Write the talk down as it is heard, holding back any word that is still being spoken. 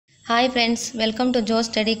Hi friends, welcome to Joe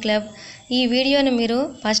study club. ఈ వీడియోని మీరు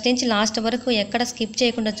ఫస్ట్ నుంచి లాస్ట్ వరకు ఎక్కడ స్కిప్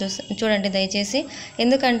చేయకుండా చూడండి దయచేసి.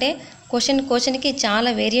 ఎందుకంటే క్వశ్చన్కి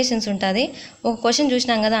చాలా వేరియేషన్స్ ఉంటుంది. ఒక క్వశ్చన్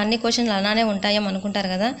చూసినాం కదా, అన్ని క్వశ్చన్లు అలానే ఉంటాయేమో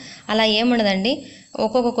అనుకుంటారు కదా. అలా ఏముండదండి,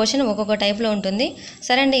 ఒక్కొక్క క్వశ్చన్ ఒక్కొక్క టైప్లో ఉంటుంది.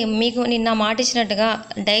 సరే అండి, మీకు నిన్న మాట ఇచ్చినట్టుగా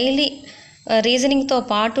డైలీ రీజనింగ్తో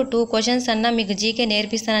పాటు 2 క్వశ్చన్స్ అన్నా మీకు జీకే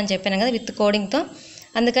నేర్పిస్తానని చెప్పాను కదా, విత్ కోడింగ్తో.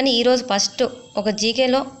 అందుకని ఈరోజు ఫస్ట్ ఒక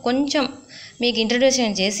జీకేలో కొంచెం మీకు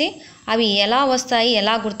ఇంట్రడ్యూషన్ చేసి అవి ఎలా వస్తాయి,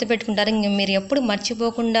 ఎలా గుర్తుపెట్టుకుంటారు, మీరు ఎప్పుడు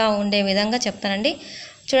మర్చిపోకుండా ఉండే విధంగా చెప్తానండి.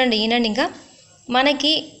 చూడండి, ఈనండి. ఇంకా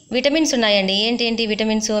మనకి విటమిన్స్ ఉన్నాయండి. ఏంటి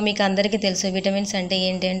విటమిన్స్ మీకు అందరికీ తెలుసు. విటమిన్స్ అంటే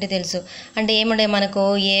ఏంటి తెలుసు. అంటే ఏముండే, మనకు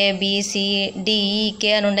ఏ, బి, సి, డి, ఈ,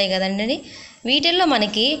 కే అని ఉన్నాయి కదండి. వీటిల్లో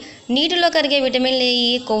మనకి నీటిలో కరిగే విటమిన్లు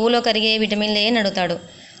ఏ, కొవ్వులో కరిగే విటమిన్లు ఏ అని అడుగుతాడు.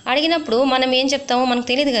 అడిగినప్పుడు మనం ఏం చెప్తామో మనకు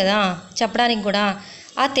తెలియదు కదా చెప్పడానికి కూడా.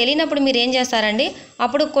 ఆ తెలియనప్పుడు మీరు ఏం చేస్తారండి,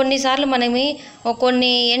 అప్పుడు కొన్నిసార్లు మనమి కొన్ని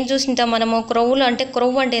ఏం చూసింటాం మనము, క్రొవ్వులు అంటే,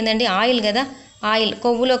 క్రొవ్వు అంటే ఏంటండి, ఆయిల్ కదా. ఆయిల్,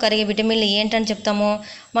 కొవ్వులో కరిగే విటమిన్లు ఏంటని చెప్తాము.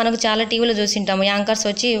 మనకు చాలా టీవీలో చూసింటాము, యాంకర్స్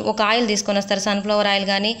వచ్చి ఒక ఆయిల్ తీసుకొని వస్తారు, సన్ఫ్లవర్ ఆయిల్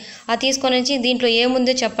కానీ. అది తీసుకొని వచ్చి దీంట్లో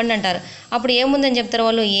ఏముందో చెప్పండి అంటారు. అప్పుడు ఏముందని చెప్తారు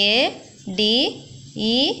వాళ్ళు, ఏ, డి,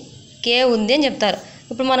 ఈ, కే ఉంది అని చెప్తారు.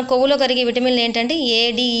 ఇప్పుడు మన కొవ్వులో కరిగే విటమిన్లు ఏంటంటే ఏ,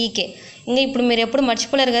 డి, ఈ, కే. ఇంకా ఇప్పుడు మీరు ఎప్పుడు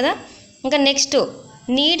మర్చిపోలేరు కదా. ఇంకా నెక్స్ట్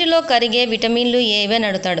నీటిలో కరిగే విటమిన్లు ఏవి అని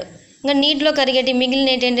అడుగుతాడు. ఇంకా నీటిలో కరిగేటి మిగిలిన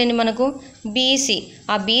ఏంటంటే మనకు బీసీ.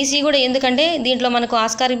 ఆ బీసీ కూడా ఎందుకంటే దీంట్లో మనకు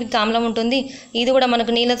ఆస్కార్బిక్ ఆమ్లం ఉంటుంది. ఇది కూడా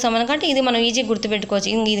మనకు నీళ్ళతో సమానం కాబట్టి ఇది మనం ఈజీ గుర్తుపెట్టుకోవచ్చు.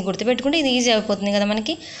 ఇంక ఇది గుర్తుపెట్టుకుంటే ఇది ఈజీ అయిపోతుంది కదా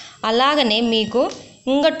మనకి. అలాగనే మీకు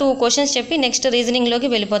ఇంకా 2 క్వశ్చన్స్ చెప్పి నెక్స్ట్ రీజనింగ్లోకి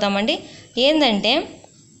వెళ్ళిపోతామండి. ఏంటంటే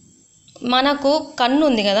మనకు కన్ను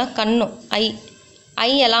ఉంది కదా, కన్ను,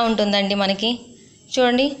 ఐ ఎలా ఉంటుందండి మనకి,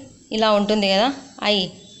 చూడండి ఇలా ఉంటుంది కదా ఐ.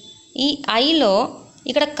 ఈ ఐలో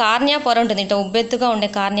ఇక్కడ కార్నియా పొర ఉంటుంది, ఇట్లా ఉబ్బెత్తుగా ఉండే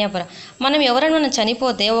కార్నియా పొర. మనం ఎవరైనా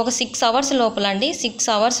చనిపోతే ఒక 6 అవర్స్ లోపల అండి, 6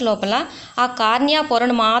 అవర్స్ లోపల ఆ కార్నియా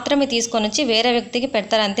పొరను మాత్రమే తీసుకొని వచ్చి వేరే వ్యక్తికి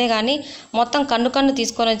పెడతారు. అంతేగాని మొత్తం కన్ను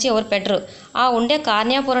తీసుకొని వచ్చి ఎవరు పెట్టరు. ఆ ఉండే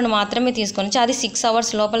కార్నియా పొరను మాత్రమే తీసుకొని వచ్చి అది 6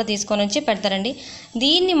 అవర్స్ లోపల తీసుకొని వచ్చి పెడతారండి.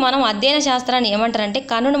 దీన్ని మనం అధ్యయన శాస్త్రాన్ని ఏమంటారంటే,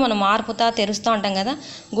 కన్నును మనం మార్పుతా తెరుస్తూ ఉంటాం కదా,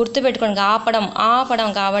 గుర్తుపెట్టుకోండి. ఆపడం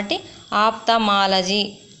కాబట్టి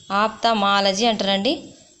ఆప్థమాలజీ అంటారండి.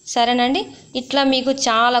 సరేనండి. ఇట్లా మీకు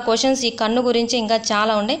చాలా క్వశ్చన్స్ ఈ కన్ను గురించి ఇంకా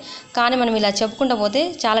చాలా ఉన్నాయి. కానీ మనం ఇలా చెప్పుకుంటూ పోతే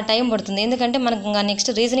చాలా టైం పడుతుంది. ఎందుకంటే మనకు ఇంకా నెక్స్ట్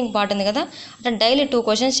రీజనింగ్ పార్ట్ ఉంది కదా. అట్లా డైలీ 2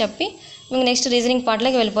 క్వశ్చన్స్ చెప్పి మీకు నెక్స్ట్ రీజనింగ్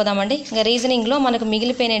పార్ట్లోకి వెళ్ళిపోదామండి. ఇంకా రీజనింగ్లో మనకు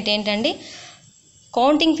మిగిలిపోయినట్టు ఏంటండి,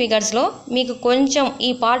 కౌంటింగ్ ఫిగర్స్లో మీకు కొంచెం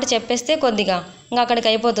ఈ పార్ట్ చెప్పేస్తే కొద్దిగా ఇంకా అక్కడికి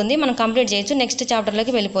అయిపోతుంది, మనం కంప్లీట్ చేయొచ్చు. నెక్స్ట్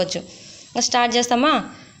చాప్టర్లోకి వెళ్ళిపోవచ్చు. స్టార్ట్ చేస్తామా.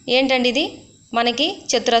 ఏంటండి ఇది, మనకి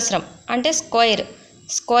చతురస్రం అంటే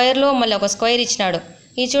స్క్వేర్లో మళ్ళీ ఒక స్క్వేర్ ఇచ్చినాడు.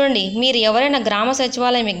 ఇది చూడండి, మీరు ఎవరైనా గ్రామ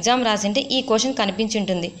సచివాలయం ఎగ్జామ్ రాసింటే ఈ క్వశ్చన్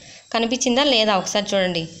కనిపించిందా లేదా ఒకసారి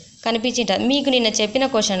చూడండి. కనిపించింటుంది మీకు. నిన్న చెప్పిన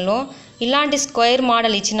క్వశ్చన్లో ఇలాంటి స్క్వేర్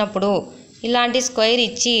మోడల్ ఇచ్చినప్పుడు, ఇలాంటి స్క్వేర్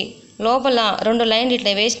ఇచ్చి లోపల 2 లైన్లు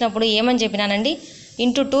ఇట్లా వేసినప్పుడు ఏమని చెప్పినానండి,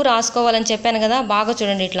 ఇంటూ 2 రాసుకోవాలని చెప్పాను కదా. బాగా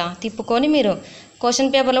చూడండి, ఇట్లా తిప్పుకొని మీరు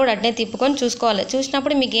క్వశ్చన్ పేపర్లో కూడా అట్నే తిప్పుకొని చూసుకోవాలి.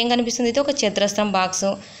 చూసినప్పుడు మీకు ఏం కనిపిస్తుంది, ఇది ఒక చతురస్రం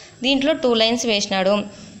బాక్సు, దీంట్లో 2 లైన్స్ వేసినాడు.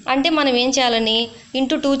 అంటే మనం ఏం చేయాలని,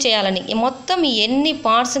 ఇంటూ 2 చేయాలని. మొత్తం ఎన్ని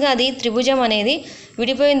పార్ట్స్గా అది త్రిభుజం అనేది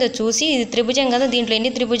విడిపోయిందో చూసి, ఇది త్రిభుజం కదా, దీంట్లో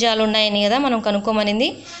ఎన్ని త్రిభుజాలు ఉన్నాయని కదా మనం కనుక్కోమనింది.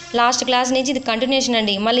 లాస్ట్ క్లాస్ నుంచి ఇది కంటిన్యూషన్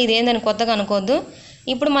అండి, మళ్ళీ ఇదేందని కొత్తగా అనుకోవద్దు.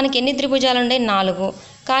 ఇప్పుడు మనకి ఎన్ని త్రిభుజాలు ఉన్నాయి, 4.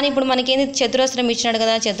 కానీ ఇప్పుడు మనకి ఏంది, చతురస్రం ఇచ్చినాడు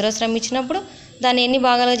కదా. చతురస్రం ఇచ్చినప్పుడు దాన్ని ఎన్ని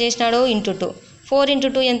భాగాలుగా చేసినాడు, ఇంటూ 2. 4 ×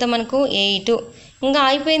 2 ఎంత మనకు 8. ఇంకా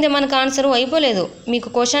అయిపోయింది మనకు ఆన్సర్. అయిపోలేదు, మీకు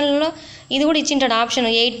క్వశ్చన్లో ఇది కూడా ఇచ్చింటాడు ఆప్షన్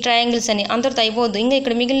 8 ట్రయాంగిల్స్ అని. అంతటితో అయిపోద్దు. ఇంకా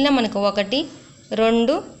ఇక్కడ మిగిలిన మనకు 1,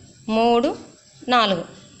 2, 3, 4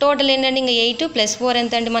 టోటల్ ఏంటంటే ఇంకా 8 + 4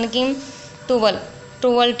 ఎంత అండి మనకి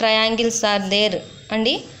 12 ట్రయాంగిల్స్ ఆర్ దేర్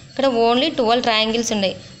అండి. ఇక్కడ ఓన్లీ 12 ట్రయాంగిల్స్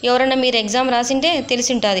ఉన్నాయి. ఎవరైనా మీరు ఎగ్జామ్ రాసింటే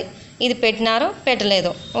తెలిసి ఉంటుంది, ఇది పెట్టినారో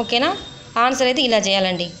పెట్టలేదో. ఓకేనా. ఆన్సర్ అయితే ఇలా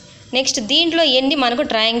చేయాలండి. నెక్స్ట్ దీంట్లో ఎన్ని మనకు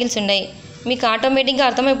ట్రయాంగిల్స్ ఉన్నాయి మీకు ఆటోమేటిక్గా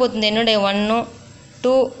అర్థమైపోతుంది. ఎన్ని ఉన్నాయి, 1,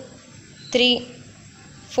 2, 3,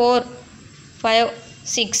 4, 5,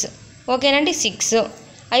 6. ఓకేనండి, 6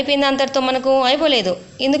 అయిపోయింది. అంతటితో మనకు అయిపోలేదు.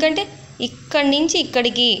 ఎందుకంటే ఇక్కడి నుంచి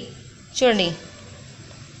ఇక్కడికి చూడండి,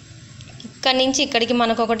 ఇక్కడి నుంచి ఇక్కడికి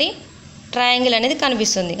మనకు ఒకటి ట్రయాంగిల్ అనేది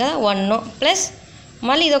కనిపిస్తుంది కదా, 1 ప్లస్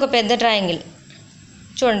మళ్ళీ ఇది ఒక పెద్ద ట్రయాంగిల్.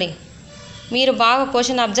 చూడండి, మీరు బాగా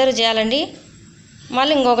క్వశ్చన్ అబ్జర్వ్ చేయాలండి.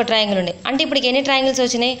 మళ్ళీ ఇంకొక ట్రయాంగిల్ ఉండే. అంటే ఇప్పటికి ఎన్ని ట్రయాంగిల్స్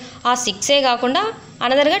వచ్చినాయి, ఆ 6 కాకుండా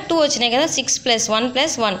అనదర్గా 2 వచ్చినాయి కదా. 6 + 1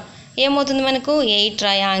 + 1 ఏమవుతుంది మనకు 8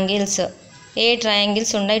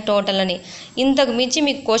 ట్రయాంగిల్స్ ఉన్నాయి టోటల్ అని. ఇంతకు మించి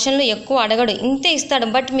మీకు క్వశ్చన్లు ఎక్కువ అడగడు, ఇంతే ఇస్తాడు.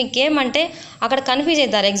 బట్ మీకు ఏమంటే అక్కడ కన్ఫ్యూజ్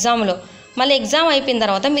అవుతారు ఎగ్జామ్లో. మళ్ళీ ఎగ్జామ్ అయిపోయిన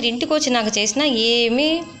తర్వాత మీరు ఇంటికి వచ్చి నాకు చేసినా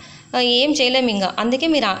ఏం చేయలేము ఇంకా. అందుకే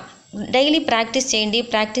మీరు డైలీ ప్రాక్టీస్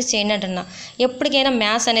చేయండి అంటున్నా. ఎప్పటికైనా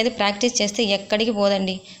మ్యాథ్స్ అనేది ప్రాక్టీస్ చేస్తే ఎక్కడికి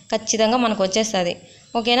పోదండి, ఖచ్చితంగా మనకు వచ్చేస్తుంది.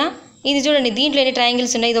 ఓకేనా? ఇది చూడండి, దీంట్లో ఎన్ని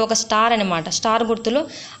ట్రయాంగిల్స్ ఉన్నాయి. ఇది ఒక స్టార్ అనమాట. స్టార్ గుర్తులు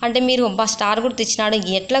అంటే మీరు స్టార్ గుర్తు ఇచ్చినాడు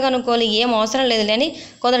ఎట్లా కనుక్కోవాలి, ఏం అవసరం లేదు అని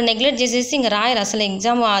కొందరు నెగ్లెక్ట్ చేసేసి ఇంకా రాయరు, అసలు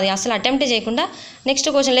ఎగ్జామ్ అది అసలు అటెంప్ట్ చేయకుండా నెక్స్ట్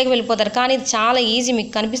క్వశ్చన్లోకి వెళ్ళిపోతారు. కానీ ఇది చాలా ఈజీ,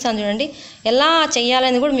 మీకు కనిపిస్తుంది చూడండి. ఎలా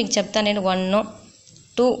చేయాలని కూడా మీకు చెప్తాను నేను. 1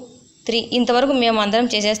 2 3 ఇంతవరకు మేము అందరం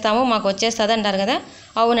చేసేస్తాము, మాకు వచ్చేస్తుంది అంటారు కదా.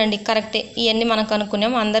 అవునండి, కరెక్టే. ఇవన్నీ మనం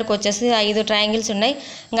కనుక్కున్నాము, అందరికి వచ్చేస్తుంది. 5 ట్రయాంగిల్స్ ఉన్నాయి,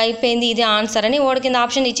 ఇంకా అయిపోయింది, ఇది ఆన్సర్ అని ఓడి కింద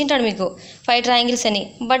ఆప్షన్ ఇచ్చింటాడు మీకు 5 ట్రయాంగిల్స్ అని.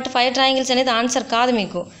 బట్ 5 ట్రయాంగిల్స్ అనేది ఆన్సర్ కాదు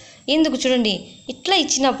మీకు. ఎందుకు చూడండి, ఇట్లా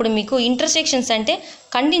ఇచ్చినప్పుడు మీకు ఇంటర్సెక్షన్స్ అంటే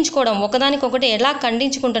ఖండించుకోవడం, ఒకదానికొకటి ఎలా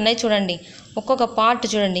ఖండించుకుంటున్నాయి చూడండి. ఒక్కొక్క పార్ట్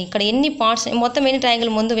చూడండి, ఇక్కడ ఎన్ని పార్ట్స్, మొత్తం ఎన్ని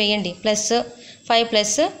ట్రయాంగిల్ ముందు వేయండి,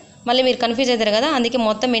 +5 మళ్ళీ మీరు కన్ఫ్యూజ్ అవుతారు కదా, అందుకే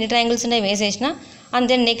మొత్తం ఎన్ని ట్రయాంగిల్స్ ఉన్నాయి వేసేసిన. అండ్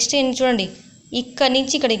దెన్ నెక్స్ట్ ఏంటి చూడండి, ఇక్కడి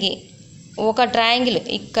నుంచి ఇక్కడికి ఒక ట్రయాంగిల్,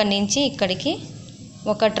 ఇక్కడి నుంచి ఇక్కడికి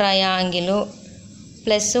ఒక ట్రయాంగిల్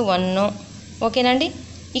 +1. ఓకేనండి?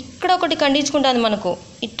 ఇక్కడ ఒకటి ఖండించుకుంటుంది మనకు,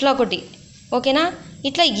 ఇట్లా ఒకటి. ఓకేనా?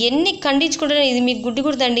 ఇట్లా ఎన్ని ఖండించుకుంటున్నాయి, ఇది మీకు గుడ్డి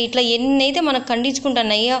గుర్తండి. ఇట్లా ఎన్ని అయితే మనకు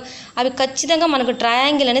ఖండించుకుంటున్నాయో అవి ఖచ్చితంగా మనకు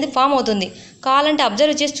ట్రయాంగిల్ అనేది ఫామ్ అవుతుంది. కావాలంటే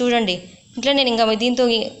అబ్జర్వ్ చేసి చూడండి. ఇట్లా నేను ఇంకా దీంతో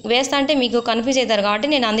వేస్తా అంటే మీకు కన్ఫ్యూజ్ అవుతారు కాబట్టి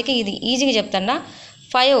నేను అందుకే ఇది ఈజీగా చెప్తాను.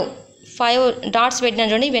 5 డాట్స్ పెట్టినా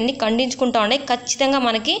చూడండి, ఇవన్నీ ఖండించుకుంటూ ఉన్నాయి, ఖచ్చితంగా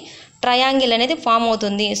మనకి ట్రయాంగిల్ అనేది ఫామ్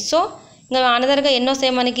అవుతుంది. సో ఇంకా అనదర్గా ఎన్ని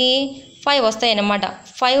వస్తాయి మనకి, 5 వస్తాయి అన్నమాట.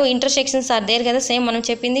 5 ఇంటర్సెక్షన్స్ ఆర్ దేర్ కదా, సేమ్ మనం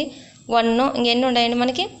చెప్పింది 1. ఇంకెన్ని ఉన్నాయండి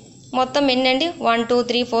మనకి, మొత్తం ఎన్ని అండి, 1 2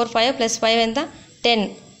 3 4 5 +5 ఎంత, 10.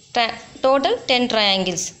 Total 10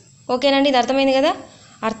 triangles. ఓకేనండి? ఇది అర్థమైంది కదా.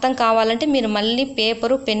 అర్థం కావాలంటే మీరు మళ్ళీ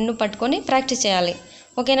పేపరు పెన్ను పట్టుకొని ప్రాక్టీస్ చేయాలి.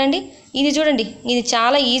 ఓకేనండి? ఇది చూడండి, ఇది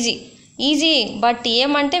చాలా ఈజీ బట్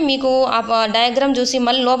ఏమంటే మీకు ఆ డయాగ్రామ్ చూసి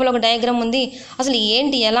మళ్ళీ లోపల ఒక డయాగ్రామ్ ఉంది, అసలు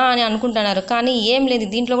ఏంటి ఎలా అని అనుకుంటున్నారు. కానీ ఏం లేదు,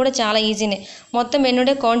 దీంట్లో కూడా చాలా ఈజీనే. మొత్తం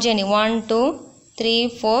ఎన్నుండే కౌంట్ చేయండి, 1 2 3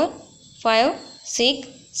 4 5 6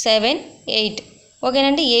 7 8.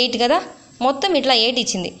 ఓకేనండి? 8 కదా, మొత్తం ఇట్లా 8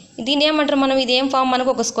 ఇచ్చింది. దీన్ని ఏమంటారు మనం, ఇది ఏం ఫామ్, మనకు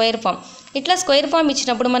ఒక స్క్వేర్ ఫామ్. ఇట్లా స్క్వేర్ ఫామ్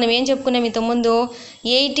ఇచ్చినప్పుడు మనం ఏం చెప్పుకున్నాం ఇంతకుముందు,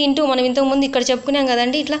 8 ఇంటూ మనం ఇంతకుముందు ఇక్కడ చెప్పుకున్నాం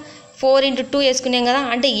కదండి, ఇట్లా 4 × 2 వేసుకున్నాం కదా.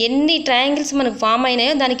 అంటే ఎన్ని ట్రయాంగిల్స్ మనకు ఫామ్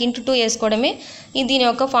అయినాయో దానికి × 2 వేసుకోవడమే ఇది దీని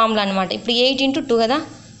యొక్క ఫార్ములా అనమాట. ఇప్పుడు 8 × 2 కదా,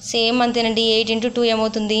 సేమ్ అంతేనండి. 8 × 2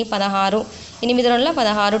 ఏమవుతుంది, 16. 8 2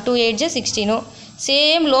 16, 2 8 16.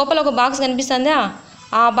 సేమ్ లోపల ఒక బాక్స్ కనిపిస్తుందా,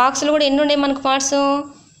 ఆ బాక్స్లో కూడా ఎన్ని ఉన్నాయి మనకు పార్ట్స్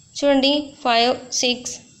చూడండి, 5 6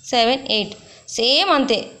 7 8. సేమ్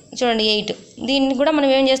అంతే చూడండి, 8. దీన్ని కూడా మనం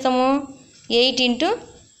ఏం చేస్తాము, 8 ×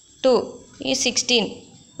 2 ఈ 16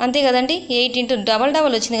 అంతే కదండి. 8 ఇంటూ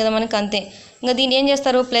డబల్ వచ్చింది కదా మనకు, అంతే. ఇంకా దీన్ని ఏం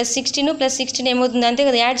చేస్తారు, +16 +16 ఏమవుతుంది అంతే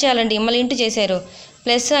కదా, యాడ్ చేయాలండి, మళ్ళీ ఇంటూ చేశారు,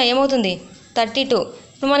 ప్లస్ ఏమవుతుంది 32.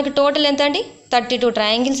 ఇప్పుడు మనకి టోటల్ ఎంత అండి, 32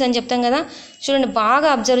 ట్రయాంగిల్స్ అని చెప్తాం కదా. చూడండి, బాగా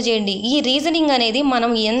అబ్జర్వ్ చేయండి. ఈ రీజనింగ్ అనేది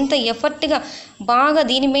మనం ఎంత ఎఫర్ట్గా బాగా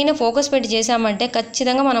దీనిపైన ఫోకస్ పెట్టి చేసామంటే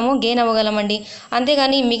ఖచ్చితంగా మనము గెయిన్ అవ్వగలమండి.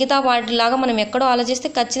 అంతేగాని మిగతా వాటిలాగా మనం ఎక్కడో ఆలోచిస్తే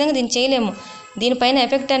ఖచ్చితంగా దీన్ని చేయలేము. దీనిపైన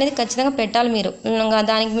ఎఫెక్ట్ అనేది ఖచ్చితంగా పెట్టాలి మీరు. ఇంకా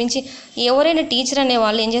దానికి మించి ఎవరైనా టీచర్ అనే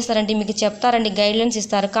వాళ్ళు ఏం చేస్తారంటే మీకు చెప్తారండి, గైడ్లైన్స్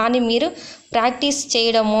ఇస్తారు. కానీ మీరు ప్రాక్టీస్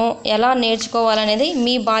చేయడము, ఎలా నేర్చుకోవాలనేది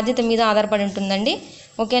మీ బాధ్యత మీద ఆధారపడి ఉంటుందండి.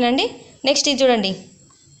 ఓకేనండి? నెక్స్ట్ ఇది చూడండి,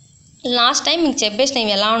 లాస్ట్ టైం మీకు చెప్పేసిన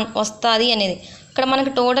ఇవి ఎలా వస్తుంది అనేది. ఇక్కడ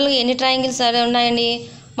మనకు టోటల్గా ఎన్ని ట్రయాంగిల్స్ ఉన్నాయండి,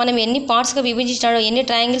 మనం ఎన్ని పార్ట్స్గా విభజించినాడో, ఎన్ని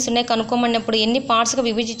ట్రయాంగిల్స్ ఉన్నాయి కనుక్కోమన్నప్పుడు ఎన్ని పార్ట్స్గా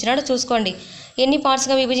విభజించినాడో చూసుకోండి. ఎన్ని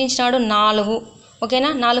పార్ట్స్గా విభజించినాడు, 4. ఓకేనా?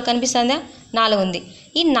 4 కనిపిస్తుందా, 4 ఉంది.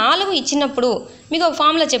 ఈ 4 ఇచ్చినప్పుడు మీకు ఒక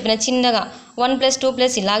ఫార్ములా చెప్పిన చిన్నగా, 1 + 2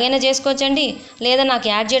 + ఇలాగైనా చేసుకోవచ్చండి. లేదా నాకు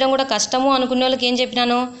యాడ్ చేయడం కూడా కష్టము అనుకునే వాళ్ళకి ఏం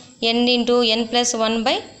చెప్పినాను, n × n +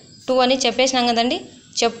 1/2 అని చెప్పేసినాం కదండి,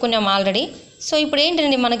 చెప్పుకున్నాం ఆల్రెడీ. సో ఇప్పుడు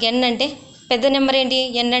ఏంటండి మనకి n అంటే పెద్ద నెంబర్ ఏంటి,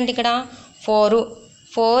 n అంటే ఇక్కడ 4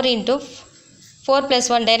 × 4 +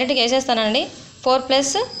 1 డైరెక్ట్గా వేసేస్తానండి. 4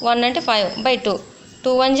 + 1 అంటే 5/2,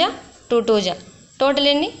 2 1 జా 2 2 జా, టోటల్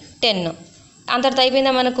ఎన్ని 10. అంతటితో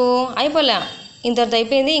అయిపోయిందా మనకు, అయిపోలే, ఇంతటితో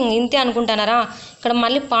అయిపోయింది. ఇంతే అనుకుంటున్నారా, ఇక్కడ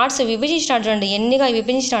మళ్ళీ పార్ట్స్ విభజించినాడు చూడండి, ఎన్నిగా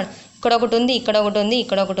విభజించినాడు. ఇక్కడ ఒకటి ఉంది, ఇక్కడ ఒకటి ఉంది,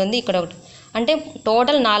 ఇక్కడ ఒకటి ఉంది, ఇక్కడ ఒకటి, అంటే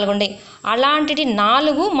టోటల్ 4 ఉన్నాయి. అలాంటిది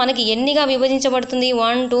 4 మనకి ఎన్నిగా విభజించబడుతుంది,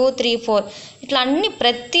 1 2 3 4. ఇట్లా అన్ని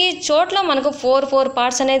ప్రతి చోట్ల మనకు 4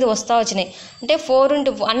 పార్ట్స్ అనేది వస్తూ వచ్చినాయి. అంటే 4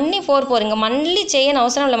 × అన్ని 4 ఇంకా మళ్ళీ చేయని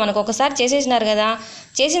అవసరం లేదు మనకు, ఒకసారి చేసేసినారు కదా.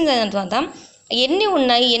 చేసిన తర్వాత ఎన్ని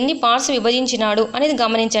ఉన్నాయి, ఎన్ని పార్ట్స్ విభజించినాడు అనేది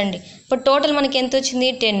గమనించండి. ఇప్పుడు టోటల్ మనకి ఎంత వచ్చింది,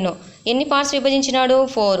 10. ఎన్ని పార్ట్స్ విభజించినాడు,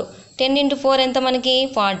 4. 10 × 4 ఎంత మనకి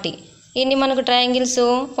 40. ఎన్ని మనకు ట్రయాంగిల్స్,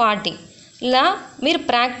 40. ఇలా మీరు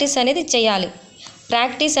ప్రాక్టీస్ అనేది చేయాలి.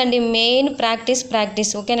 ప్రాక్టీస్ అండి, మెయిన్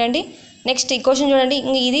ప్రాక్టీస్. ఓకేనండి? నెక్స్ట్ ఈ క్వశ్చన్ చూడండి,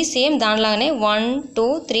 ఇది సేమ్ దానిలాగానే 1 2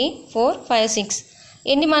 3 4 5 6.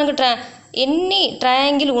 ఎన్ని మనకు ఎన్ని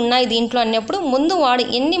ట్రయాంగిల్ ఉన్నాయి దీంట్లో అన్నప్పుడు ముందు వాడు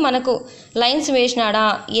ఎన్ని మనకు లైన్స్ వేసినాడా,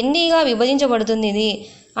 ఎన్నిగా విభజించబడుతుంది ఇది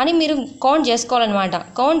అని మీరు కౌంట్ చేసుకోవాలన్నమాట.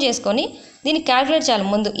 కౌంట్ చేసుకొని దీన్ని క్యాలిక్యులేట్ చేయాలి.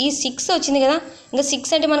 ముందు ఈ 6 వచ్చింది కదా, ఇంకా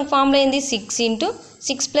 6 అంటే మనకు ఫార్ములా ఏంది, 6 ×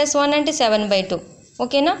 6 + 1 అంటే 7/2.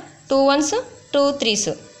 ఓకేనా, 2 1s 2 3s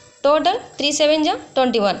టోటల్ 3 7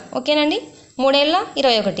 21. ఓకేనండి, 3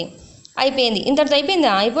 21 అయిపోయింది. ఇంతటితో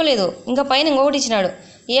అయిపోయిందా? అయిపోలేదు, ఇంకా పైన ఇంకొకటి ఇచ్చినాడు.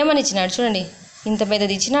 ఏమని ఇచ్చినాడు చూడండి, ఇంత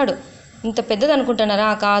పెద్దది ఇచ్చినాడు. ఇంత పెద్దది అనుకుంటున్నారా?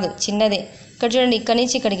 కాదు, చిన్నదే. ఇక్కడ చూడండి, ఇక్కడి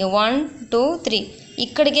నుంచి ఇక్కడికి 1 2 3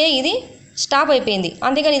 ఇక్కడికే ఇది స్టాప్ అయిపోయింది.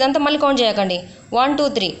 అంతేగాని ఇదంతా మళ్ళీ కౌంట్ చేయకండి. 1 2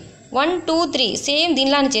 3 1 2 3 సేమ్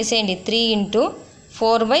దీనిలానే చేసేయండి. 3 ×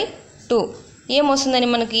 4/2 ఏమొస్తుందని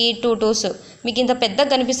మనకి 2 2s. మీకు ఇంత పెద్దగా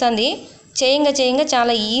కనిపిస్తుంది, చేయంగా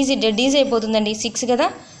చాలా ఈజీ, డెడ్ ఈజీ అయిపోతుందండి. 6 కదా.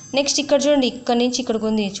 నెక్స్ట్ ఇక్కడ చూడండి, ఇక్కడ నుంచి ఇక్కడికి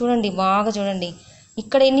ఉంది చూడండి, బాగా చూడండి.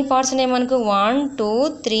 ఇక్కడ ఎన్ని పార్ట్స్ ఉన్నాయి మనకు, 1 2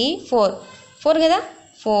 3 4 4 కదా.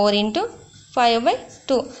 4 ×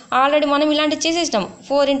 5/2 ఆల్రెడీ మనం ఇలాంటివి చేసేసినాం.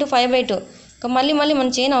 4 × 5/2 మళ్ళీ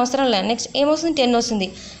మనం చేయని అవసరం లేదు. నెక్స్ట్ ఏమొస్తుంది, 10 వస్తుంది.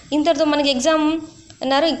 ఇంతటితో మనకి ఎగ్జామ్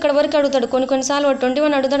అన్నారు ఇక్కడ వరకు అడుగుతాడు. కొన్నిసార్లు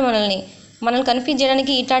 21 అడుగుతాడు మనల్ని కన్ఫ్యూజ్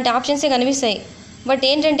చేయడానికి. ఇట్లాంటి ఆప్షన్సే కనిపిస్తాయి. బట్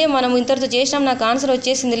ఏంటంటే మనం ఇంతటితో చేసినాం, నాకు ఆన్సర్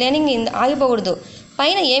వచ్చేసింది లేని ఆగిపోకూడదు.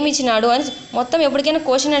 పైన ఏమి ఇచ్చినాడు అని మొత్తం ఎప్పటికైనా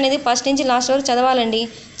క్వశ్చన్ అనేది ఫస్ట్ నుంచి లాస్ట్ వరకు చదవాలండి.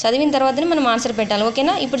 చదివిన తర్వాతనే మనం ఆన్సర్ పెట్టాలి.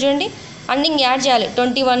 ఓకేనా. ఇప్పుడు చూడండి, అన్నింగ్ యాడ్ చేయాలి.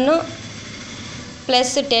 21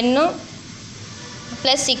 + 10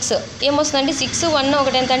 + 6 ఏమొస్తుందండి, 6 1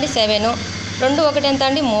 1 ఎంత అండి, 7 2 1 ఎంత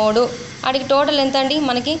అండి, 3 అడిగి టోటల్ ఎంత అండి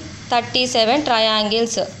మనకి 37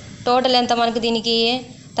 ట్రయాంగిల్స్. టోటల్ ఎంత మనకి దీనికి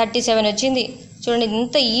 37 వచ్చింది. చూడండి,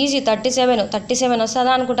 ఇంత ఈజీ. 37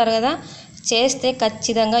 వస్తుందా అనుకుంటారు కదా, చేస్తే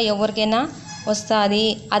ఖచ్చితంగా ఎవరికైనా వస్తుంది.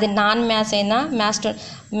 అది నాన్ మ్యాథ్స్ అయినా మ్యాథ్స్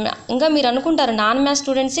ఇంకా మీరు అనుకుంటారు నాన్ మ్యాథ్స్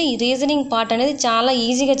స్టూడెంట్స్ ఈ రీజనింగ్ పార్ట్ అనేది చాలా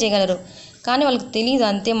ఈజీగా చేయగలరు. కానీ వాళ్ళకి తెలియదు,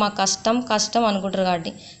 అంతే. మా కష్టం అనుకుంటారు.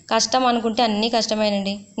 కాబట్టి కష్టం అనుకుంటే అన్నీ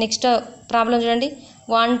కష్టమేనండి. నెక్స్ట్ ప్రాబ్లం చూడండి,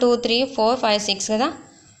 1 2 3 4 5 6 కదా.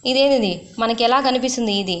 ఇదేంటిది మనకి ఎలా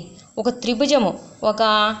కనిపిస్తుంది, ఇది ఒక త్రిభుజము, ఒక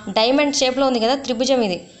డైమండ్ షేప్లో ఉంది కదా త్రిభుజం.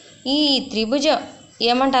 ఇది ఈ త్రిభుజం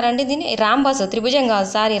ఏమంటారండి, దీన్ని రాంబస్. త్రిభుజం కాదు,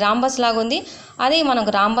 సారీ, రాంబస్ లాగా ఉంది. అదే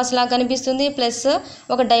మనకు రాంబస్ లాగా కనిపిస్తుంది, ప్లస్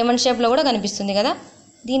ఒక డైమండ్ షేప్లో కూడా కనిపిస్తుంది కదా.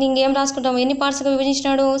 దీన్ని ఇంకేం రాసుకుంటాము, ఎన్ని పార్ట్స్గా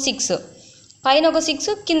విభజించినాడు, 6. పైన ఒక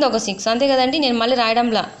 6 కింద ఒక 6 అంతే కదండి. నేను మళ్ళీ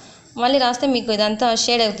రాయడంలా, మళ్ళీ రాస్తే మీకు ఇదంతా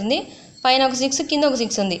షేడ్ అవుతుంది. పైన ఒక 6 కింద ఒక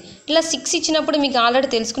 6 ఉంది. ఇలా 6 ఇచ్చినప్పుడు మీకు ఆల్రెడీ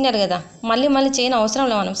తెలుసుకున్నారు కదా, మళ్ళీ చేయని అవసరం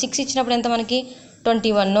లేదు. మనం 6 ఇచ్చినప్పుడు ఎంత మనకి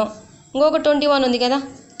 21, ఇంకొక 21 ఉంది కదా,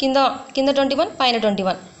 కింద 21 పైన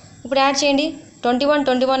 21. ఇప్పుడు యాడ్ చేయండి,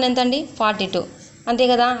 21 ఎంత అండి, 42 అంతే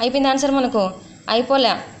కదా. అయిపోయింది ఆన్సర్ మనకు.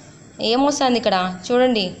 అయిపోలే, ఏమొస్తుంది ఇక్కడ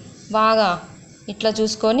చూడండి, బాగా ఇట్లా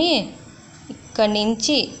చూసుకొని ఇక్కడి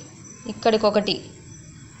నుంచి ఇక్కడికి 1.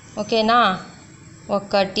 ఓకేనా,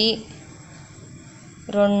 1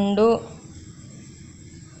 2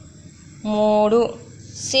 3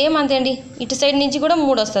 సేమ్ అంతే అండి. ఇటు సైడ్ నుంచి కూడా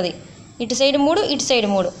 3 వస్తుంది. ఇటు సైడ్ 3 ఇటు సైడ్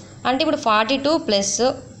 3 అంటే ఇప్పుడు 42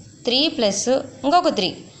 + 3 ప్లస్ ఇంకొక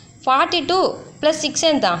 3 42 + 6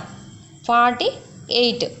 ఎంత,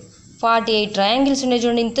 48 ట్రయాంగిల్స్ ఉన్నాయి.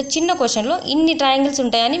 చూడండి, ఇంత చిన్న క్వశ్చన్లో ఇన్ని ట్రయాంగిల్స్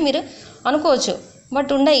ఉంటాయని మీరు అనుకోవచ్చు,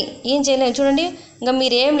 బట్ ఉండయి, ఏం చేయలేదు. చూడండి, ఇంకా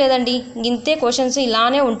మీరు ఏం లేదండి, ఇంతే క్వశ్చన్స్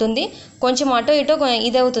ఇలానే ఉంటుంది. కొంచెం అటో ఇటో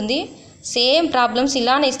ఇది అవుతుంది. సేమ్ ప్రాబ్లమ్స్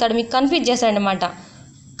ఇలానే ఇస్తాడు, మీకు కన్ఫ్యూజ్ చేస్తాడనమాట.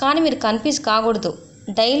 కానీ మీరు కన్ఫ్యూజ్ కాకూడదు.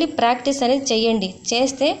 డైలీ ప్రాక్టీస్ అనేది చేయండి.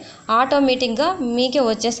 చేస్తే ఆటోమేటిక్గా మీకే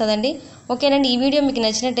వచ్చేస్తుందండి. ఓకేనండి, ఈ వీడియో మీకు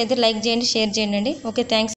నచ్చినట్టయితే లైక్ చేయండి, షేర్ చేయండి. Okay, thanks.